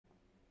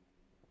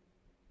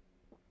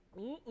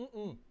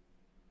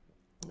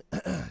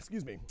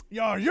Excuse me.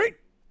 Yeah, yeet.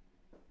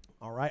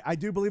 All right, I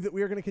do believe that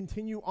we are going to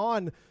continue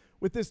on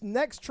with this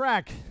next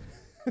track.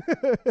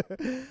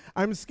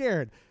 I'm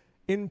scared.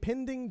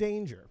 Impending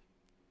Danger.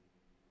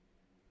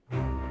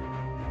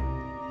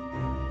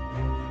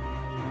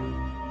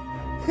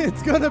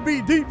 It's going to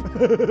be deep.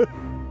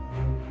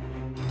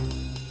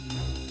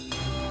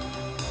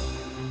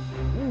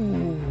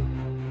 Ooh.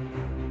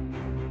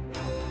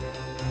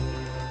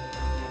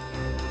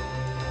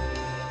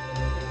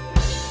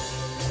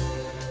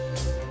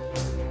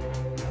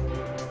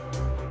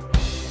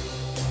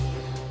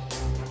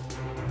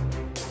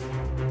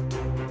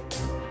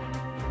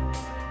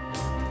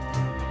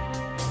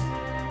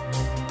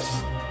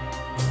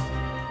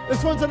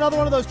 This one's another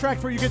one of those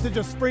tracks where you get to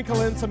just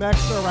sprinkle in some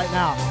extra right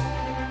now.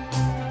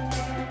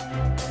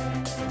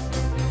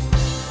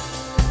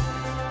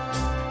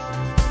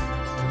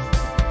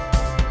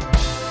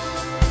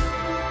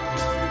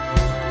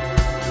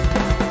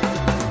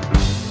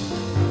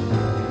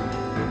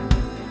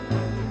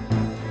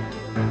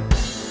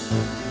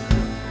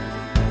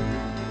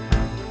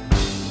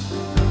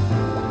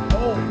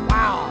 Oh,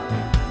 wow.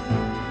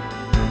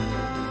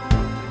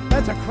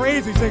 That's a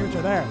crazy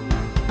signature there.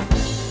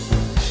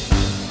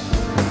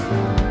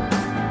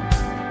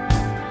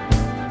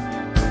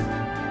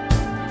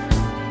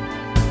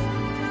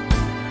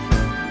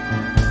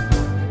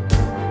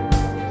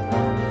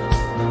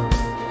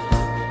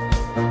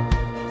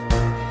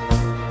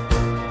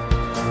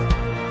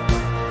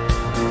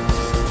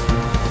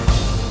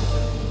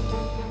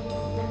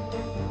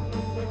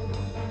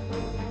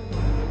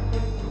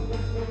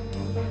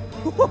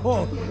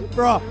 Whoa,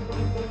 bro.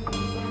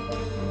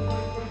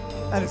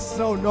 That is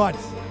so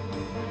nuts.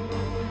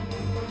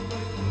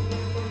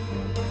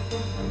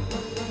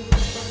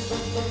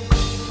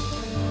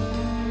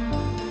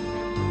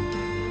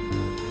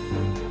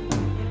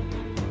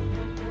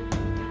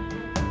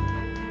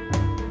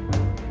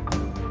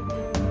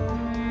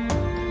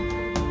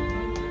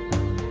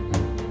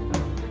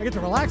 I get to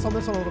relax on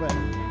this one a little bit.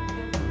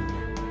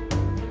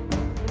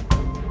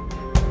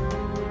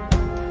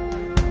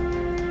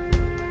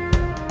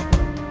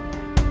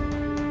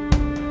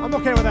 I'm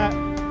okay with that.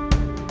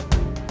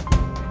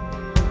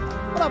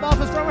 What up,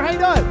 Office Drummer? How you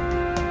doing?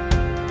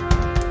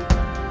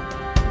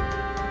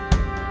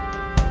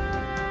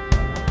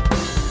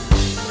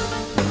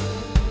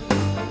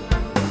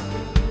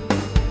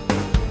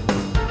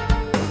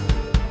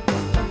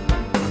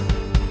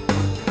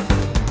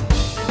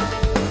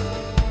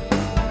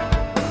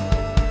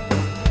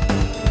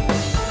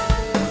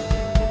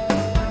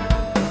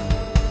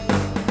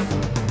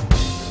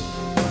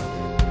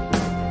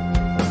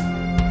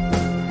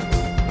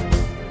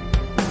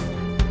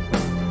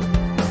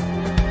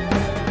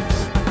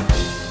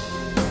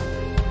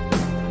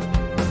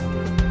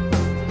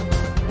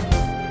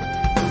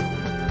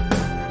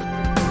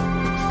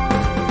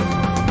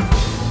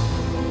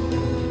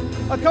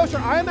 Kosher,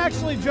 I am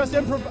actually just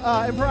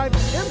improvising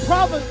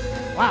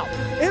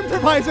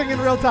in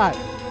real time.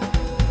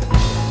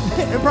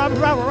 Improv.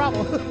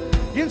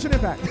 Genshin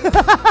Impact.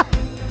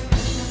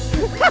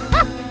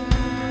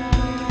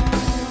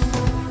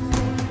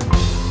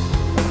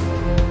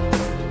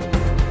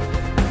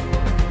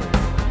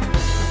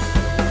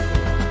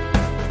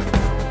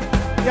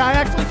 Yeah, I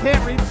actually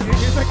can't read sheet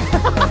music.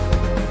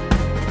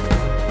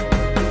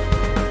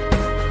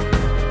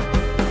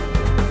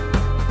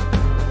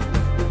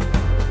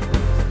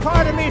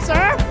 Pardon me,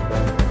 sir.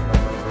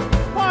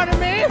 Pardon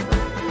me.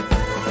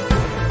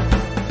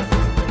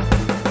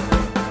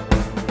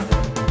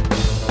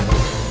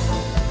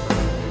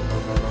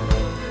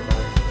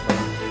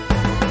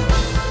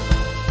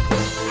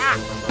 Ah.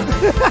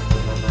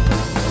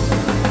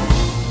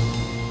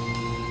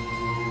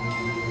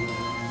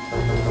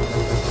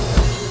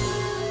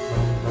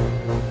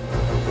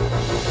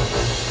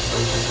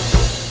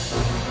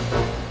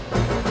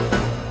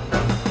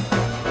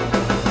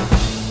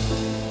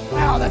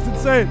 Wow, that's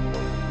insane.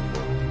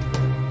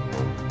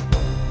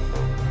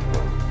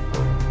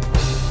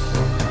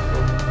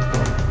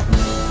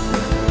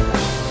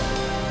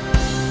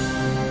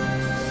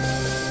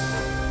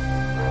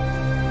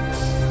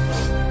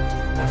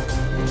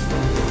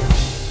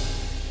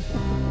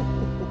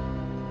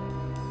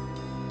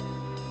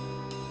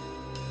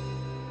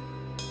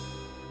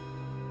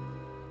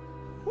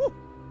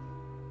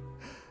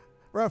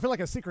 Bro, I feel like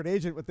a secret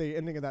agent with the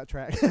ending of that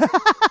track.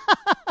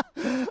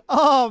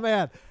 Oh,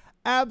 man.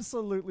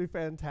 Absolutely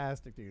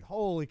fantastic, dude.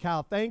 Holy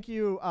cow. Thank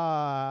you,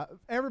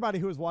 everybody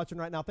who is watching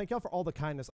right now. Thank y'all for all the kindness.